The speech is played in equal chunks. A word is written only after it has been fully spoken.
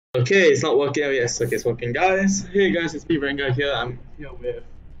Okay, it's not working. Yes, okay, it's working, guys. Hey guys, it's me, Rengar here. I'm here with.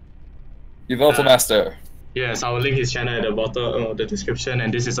 Yuval Master. Yes, I will link his channel at the bottom of the description.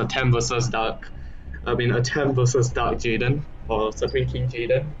 And this is a 10 versus Dark. A 10 versus Dark Jaden, or Supreme King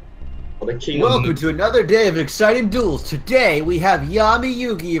Jaden, or the King. Welcome to another day of exciting duels. Today we have YAMI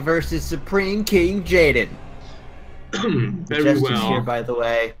Yugi versus Supreme King Jaden. Very well. Here, by the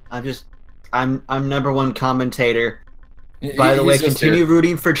way, I'm number one commentator. By the way, continue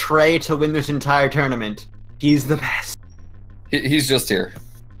rooting for Trey to win this entire tournament. He's the best. He's just here.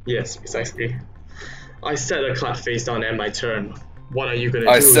 Yes, precisely. I set a card face down and my turn. What are you gonna do,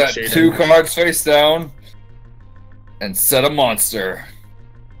 I set Jaden? 2 cards face down and set a monster.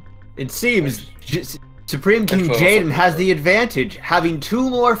 It seems Supreme King Jaden has the advantage, having 2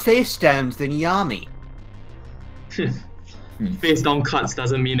 more face downs than YAMI. Face down cards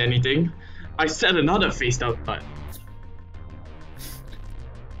doesn't mean anything. I set another face down card.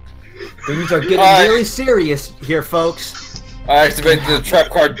 Things are getting really serious here, folks. I activate the trap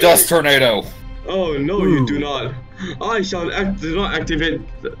card Dust Tornado. Oh no, you do not. I shall do not activate.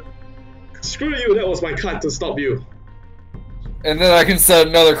 Screw you, that was my card to stop you. And then I can set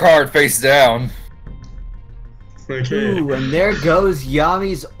another card face down. Okay. Ooh, and there goes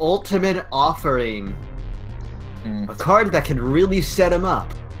Yami's ultimate offering. A card that can really set him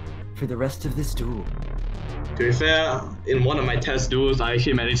up for the rest of this duel. To be fair, in one of my test duels, I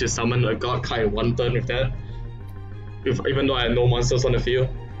actually managed to summon a god card in 1 turn with that. Even though I had no monsters on the field.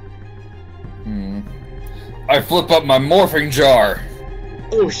 I flip up my Morphing Jar.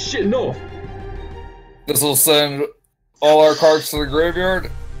 Oh shit, no! This will send all our cards to the graveyard,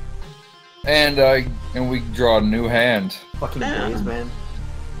 and we draw a new hand. Fucking days, man.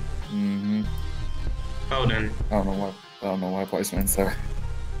 Oh then. I don't know why placement's there.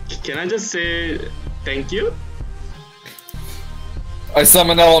 Can I just say thank you? I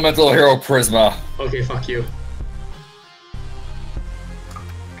summon Elemental Hero Prisma. Okay, fuck you.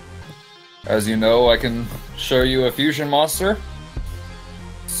 As you know, I can show you a fusion monster,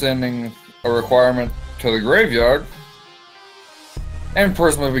 sending a requirement to the graveyard, and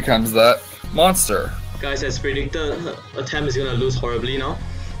Prisma becomes that monster. Guys, as predicted, Attempt is gonna lose horribly now.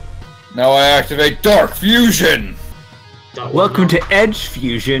 Now I activate Dark Fusion! Welcome to Edge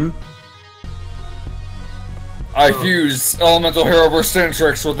Fusion. I fuse Elemental Hero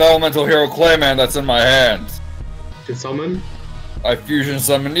Burstentrix with Elemental Hero Clayman that's in my hand. To summon? I fusion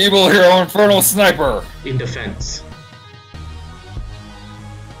summon Evil Hero Infernal Sniper! In defense.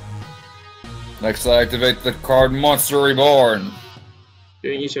 Next I activate the card Monster Reborn.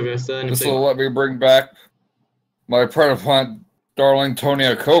 During each of your turn, This will let me bring back my Predaplant Darling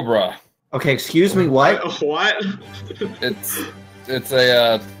Tonia Cobra. Okay, excuse me, what? What? It's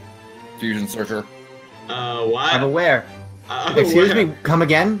a fusion searcher. What? I'm aware. Excuse me, come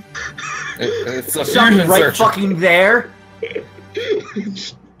again? It's a Stop fusion right searcher. fucking there.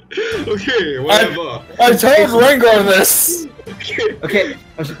 Okay, whatever. I told Rengar this! Okay,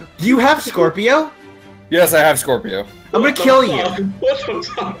 do you have Scorpio? Yes, I have Scorpio. I'm gonna kill you. What the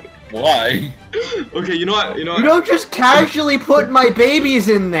fuck? Why? Okay, you know what? You don't just casually put my babies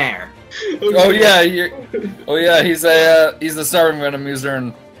in there. Okay. Oh yeah, he's a Starving Venom user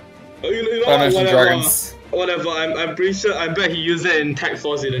in Dimension Dragons. Whatever, I'm pretty sure, I bet he used it in Tag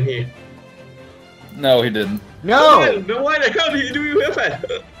Force, didn't he? No, he didn't. No! Then why the hell did he do you with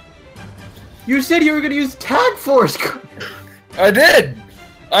it? You said you were gonna use Tag Force! I did!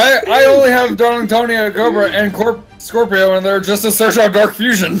 I only have Darling Tonia Cobra and Scorpio in there just to search out Dark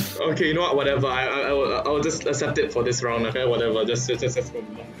Fusion. Okay, you know what, whatever, I'll just accept it for this round, okay, whatever, just go.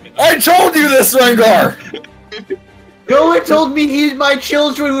 I told you this, Rengar! No one told me my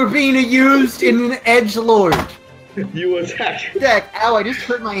children were being used in an edgelord. You attack. Deck, ow, I just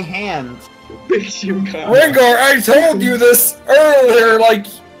hurt my hand. Rengar, I told you this earlier, like...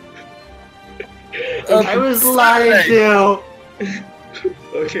 I was lied to.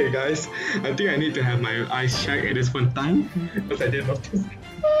 Okay, guys, I think I need to have my eyes checked at this point in time, because I did notice.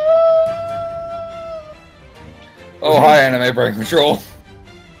 Oh, hi, Anime Brain Control.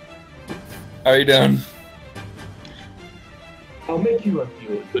 How you doing? I'll make you a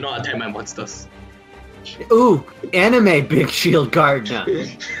few. Do not attack my monsters. Ooh, anime Big Shield Gardener.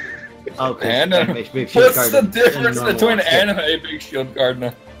 Okay, Big Shield What's the difference between anime Big Shield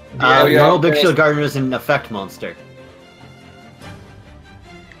Gardener? Normal Big Shield Gardener is an effect monster.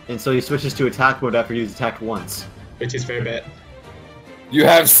 And so he switches to attack mode after he's attacked once. Which is very bad. You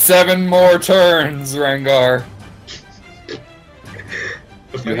have 7 more turns, Rengar.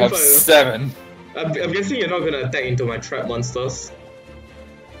 You have 7. I'm guessing you're not gonna attack into my trap monsters.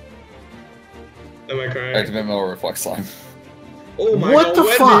 Am I correct? Activate Metal Reflex Slime. Oh my What god,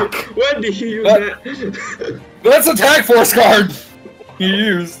 the fuck? When did he use that? That's attack force card he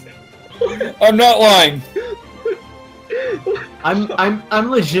used. I'm not lying. I'm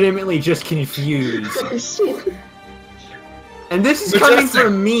legitimately just confused. I'm so... And this is coming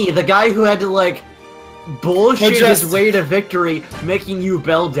from me, the guy who had to like bullshit his way to victory, making you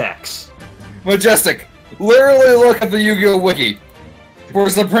bell decks. Majestic. Literally look at the Yu-Gi-Oh! Wiki for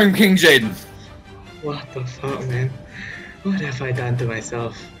Supreme King Jaden. What the fuck, man? What have I done to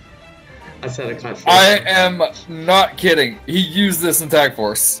myself? I said I can't. I am not kidding. He used this in Tag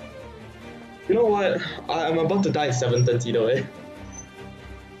Force. You know what? I'm about to die 7th either way.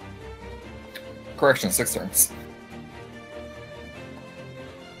 Correction, 6 turns.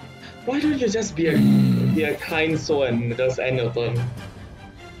 Why don't you just be a kind soul and just end your turn?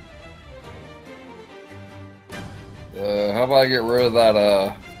 How about I get rid of that,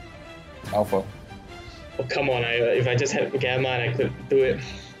 Alpha? Oh, come on, if I just had Gamma and I could do it.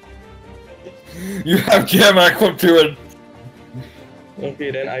 You have Gamma equipped to it. Okay,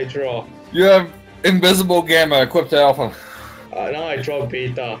 then I draw. You have Invisible Gamma equipped to Alpha. Now I draw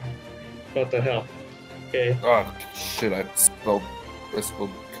Beta. What the hell? Okay. Oh, shit, I spilled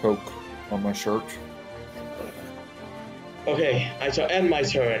Coke on my shirt. Okay, I shall end my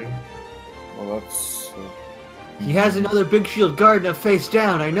turn. Well, that's... He has another big shield guard now face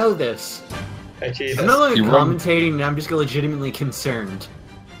down, I know this. Actually, I'm no longer commentating, and I'm just legitimately concerned.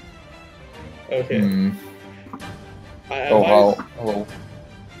 Okay. Hello.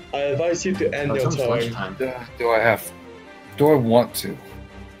 I advise you to end your turn. Do I want to?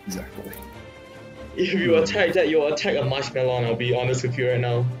 Exactly. If you attack that, you'll attack a marshmallow, and I'll be honest with you right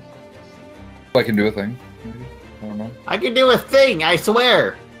now. I can do a thing. Maybe. I don't know. I can do a thing, I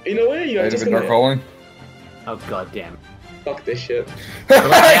swear! In a way, you're just gonna... calling? Oh goddamn. Fuck this shit.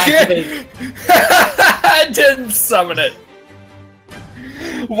 I didn't summon it!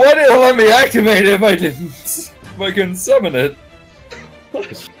 Why did it let me activate it if I didn't? If I couldn't summon it?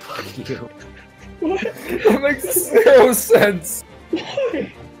 Fuck you. What? That makes 0 sense.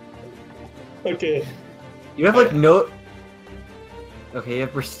 Why? Okay. You have like no... Okay, you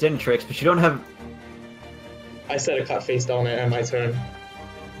have persistent tricks, but you don't have... I set a card face down and end my turn.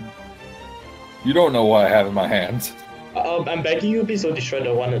 You don't know what I have in my hand. I'm begging you, please don't destroy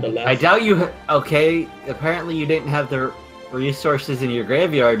the one at the left. I doubt you... Okay, apparently you didn't have the resources in your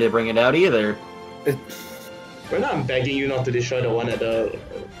graveyard to bring it out either. Right now I'm begging you not to destroy the one at the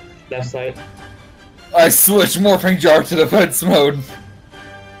left side. I switched Morphing Jar to defense mode.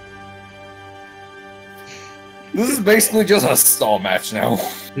 This is basically just a stall match now.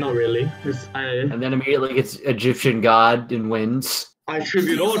 Not really. And then immediately gets Egyptian God and wins. I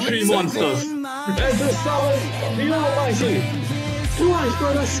tribute all 3 monsters. And the summon the Almighty. Fly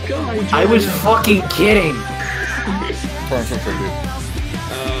for the sky. I was fucking kidding. Turn for tribute.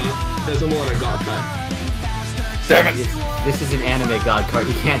 There's a more than God card. Damn it! This is an anime God card.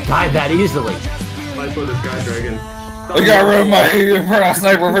 He can't die that easily. Fly for the sky dragon. I got rid of my Inferno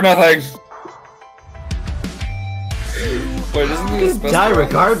Sniper for nothing. Wait, isn't this die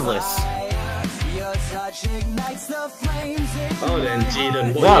regardless. Oh, then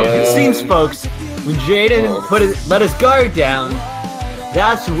Jaden. Wow, it seems, folks, when Jaden let his guard down,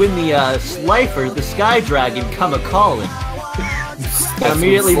 that's when the Slifer, the Sky Dragon, come a-calling.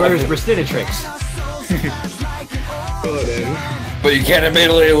 Immediately murders Bristinatrix. Oh, then. But you can't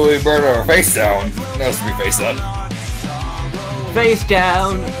immediately murder our face down. It has to be face up. Face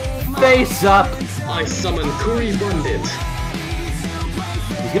down, face up. I summon Kuri Bandit.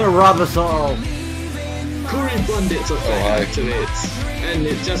 He's gonna rob us all. Kuri Bandit's effect activates, and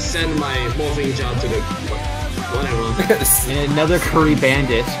it just send my morphing jar to the whatever. And another Curry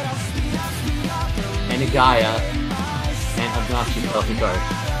Bandit, and a Gaia, and obnoxious Elfie Guard.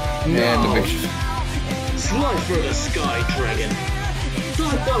 And a bitch. Slide for the Sky Dragon.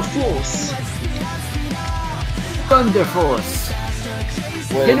 Thunder Force. Thunder Force.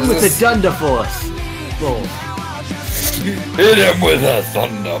 Wait, Hit him with the Thunder Force. Bolt. Hit him with a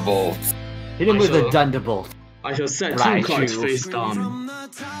Thunderbolt. Hit him with a Thunderbolt. I shall set 2 cards face down.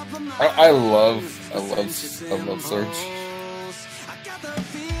 I love Surge.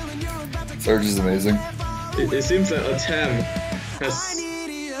 Surge is amazing. It seems that Atem has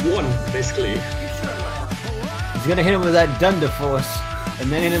won, basically. He's gonna hit him with that Thunder Force, and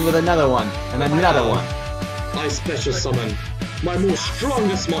then hit him with another one, and another one. I special summon my most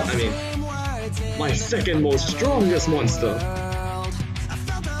strongest my second most strongest monster.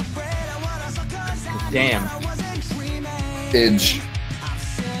 Damn. Edge.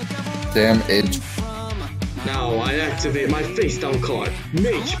 Damn Edge. Now I activate my face down card,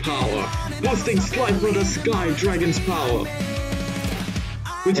 Mage Power, boosting Slide for the Sky Dragon's power.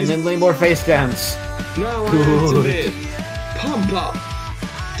 Which And is then lay more face downs. now I Good. activate Pump Up,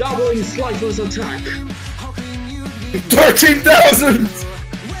 doubling Slifer's attack. 13,000!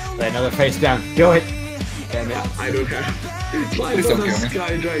 Lay another face down. Do it. Damn it. I don't have. Please don't kill me.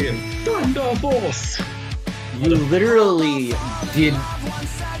 Sky Dragon, Thunder Force. You literally did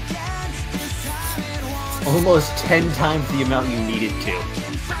almost 10 times the amount you needed to.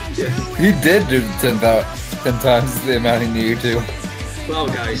 Yes. He did do 10 times the amount he needed to. Well,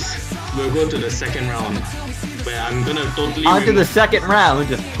 guys, we'll go to the second round, where I'm gonna totally. On to the second round.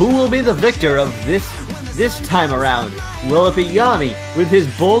 Who will be the victor of this time around? Will it be Yami with his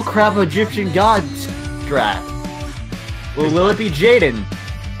bullcrap Egyptian god strat? Or will it be Jaden,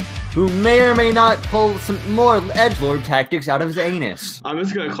 who may or may not pull some more edgelord tactics out of his anus? I'm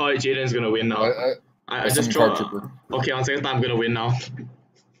just gonna call it Jaden's gonna win now. I just draw. Okay, on second time, I'm gonna win now.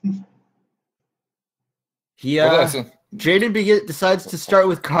 Jaden decides to start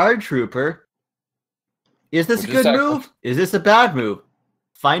with Card Trooper. Is this a good move? Is this a bad move?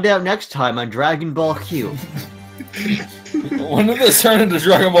 Find out next time on Dragon Ball Q. When did this turn into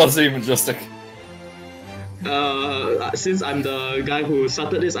Dragon Ball Z Majestic? Since I'm the guy who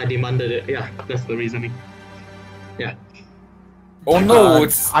started this, I demanded it. Yeah, that's the reasoning. Yeah. Oh no,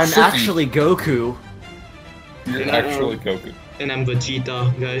 I'm actually Goku. You're actually Goku. And I'm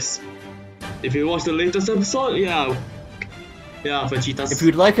Vegeta, guys. If you watch the latest episode, yeah, Vegeta's. If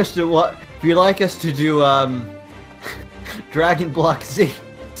you'd like us to do Dragon Block Z,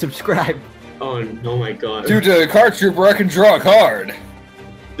 subscribe. Oh my god. Due to Card Trooper, I can draw a card.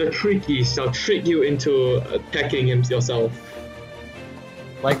 The tricky shall trick you into attacking him yourself.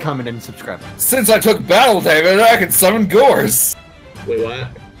 Like, comment, and subscribe. Since I took battle David, I can summon Gores. Wait, what?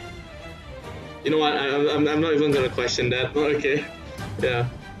 You know what? I'm not even gonna question that. Okay. Yeah.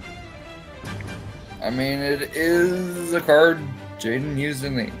 I mean, it is a card Jaden used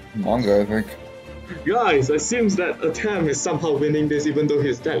in the manga, I think. Guys, it seems that Atam is somehow winning this even though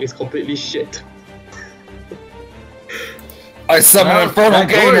his deck is completely shit. I summon Infernal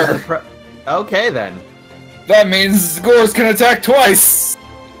Gainer! Okay then. That means Gores can attack twice!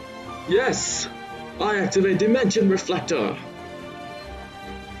 Yes! I activate Dimension Reflector!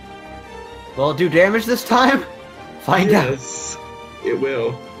 Will it do damage this time? Find out. Yes, it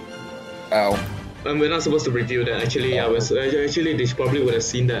will. Ow. We're not supposed to review that. Actually, actually they probably would have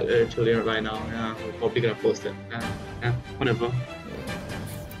seen that actually right now. Yeah, we're probably gonna post it. Yeah, whatever.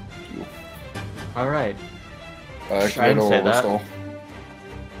 All right. Try to say that.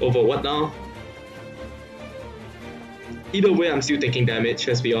 Over what now? Either way, I'm still taking damage.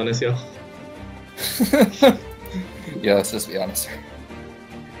 Let's be honest here. Yeah, let's just be honest.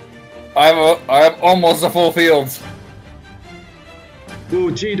 I have almost a full field. Will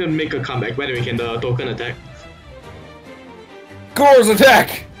Jaden make a comeback? By the way, can the token attack? Gores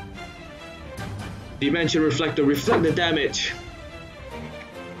attack! Dimension Reflector, reflect the damage.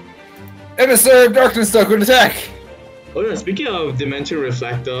 Emissary of Darkness token attack! Oh yeah, speaking of Dimension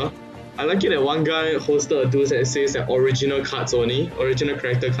Reflector, I like it that one guy hosted a duel that says that original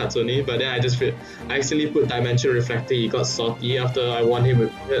character cards only, but then I actually put Dimension Reflector, he got salty after I won him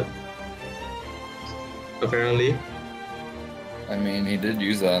with it. Apparently. I mean, he did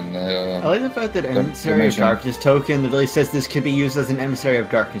use that in the, I like the fact that Emissary of Darkness token literally says this could be used as an Emissary of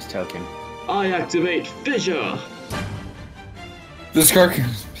Darkness token. I activate Fissure! This card can...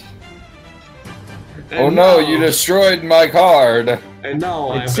 Oh no, you destroyed my card! And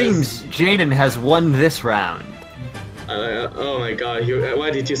now it seems Jaden has won this round. Oh my god,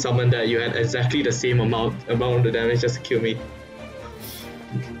 why did you summon that? You had exactly the same amount of damage just to kill me.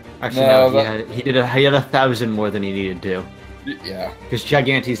 Actually, no, he had 1,000 more than he needed to. Yeah. Because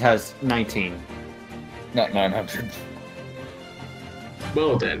Gigantes has 19. Not 900.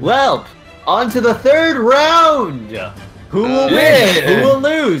 Well then. Well, on to the third round! Who will win? Who will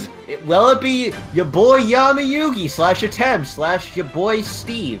lose? Will it be your boy Yami Yugi / Attempt / your boy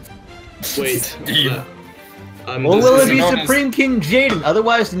Steve? Wait. Steve. Or will it be Supreme King Jaden,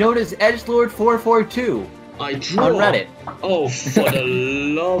 otherwise known as Edgelord442? I draw. On Reddit. Oh, for the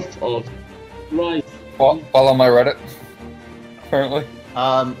love of Christ. Follow my Reddit. Apparently.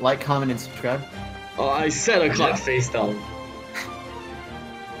 Like, comment, and subscribe. Oh, I set a card face down.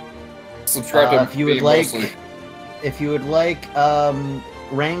 Subscribe to if you would like,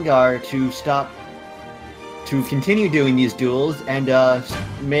 Rangar to continue doing these duels and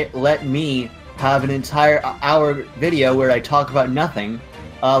let me have an entire hour video where I talk about nothing,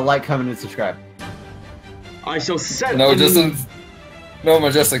 like, comment, and subscribe. I shall set. No,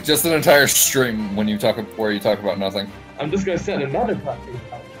 Majestic, just an entire stream where you talk about nothing. I'm just gonna set another card face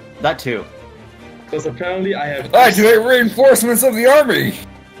down. That too. Because apparently I have. Activate reinforcements of the army.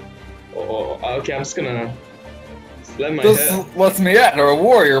 Oh, okay, I'm just gonna slam my This head. lets me add a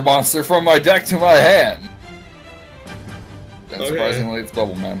warrior monster from my deck to my hand. And Okay. surprisingly, it's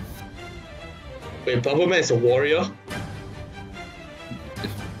Bubble Man. Wait, Bubble Man is a warrior?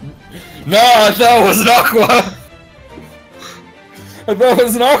 No, I thought it was an Aqua! I thought it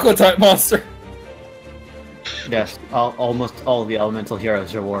was an Aqua type monster. Yes, almost all the elemental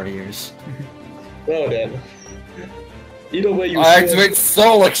heroes are warriors. Well then. Either way you I activate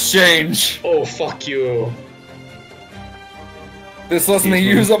Soul Exchange. Oh, fuck you. This lets me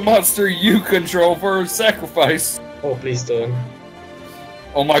use a monster you control for sacrifice. Oh, please don't.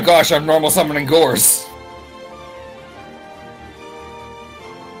 Oh my gosh, I'm normal summoning Gores.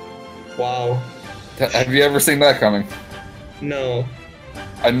 Wow. Have you ever seen that coming? No.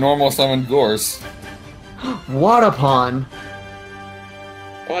 I normal summoned Gores. Waterpon!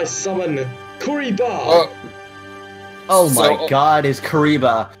 I summon Kuriba! Oh my So- god, is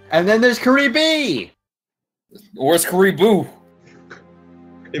Kariba. And then there's Karibi! Where's Karibu?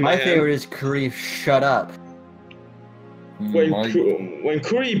 In My hand. favorite is Kari Shut Up. When My-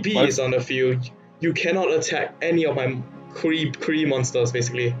 Kuribi my- is on the field, you cannot attack any of my Kuri monsters,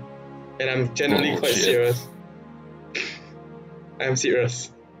 basically. And I'm generally quite Bullshit. serious. I'm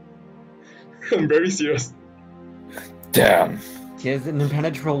serious. I'm very serious. Damn. He has an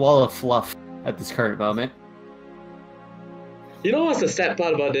impenetrable wall of fluff at this current moment. You know what's the sad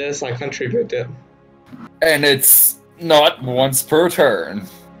part about this? I can't tribute it. And it's not once per turn.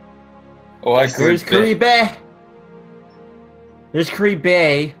 Oh, I could. There's Karibe! There's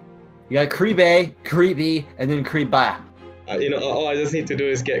Karibe. You got Karibe, Karibi, and then Kariba. All I just need to do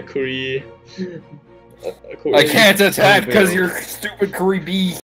is get Kuri. I can't attack because you're stupid Karibi.